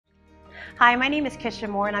Hi, my name is Kisha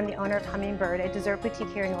Moore and I'm the owner of Hummingbird, a dessert boutique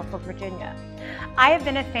here in Norfolk, Virginia. I have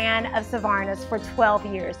been a fan of Savarnas for 12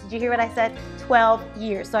 years. Did you hear what I said? 12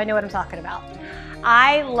 years, so I know what I'm talking about.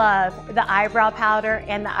 I love the eyebrow powder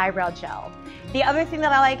and the eyebrow gel. The other thing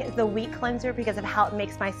that I like is the wheat cleanser because of how it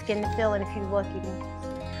makes my skin feel, and if you look, you can.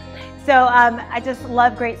 So I just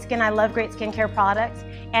love great skin. I love great skincare products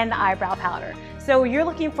and the eyebrow powder. So you're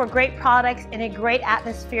looking for great products in a great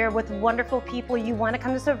atmosphere with wonderful people. You want to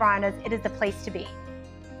come to Savarnas. It is the place to be.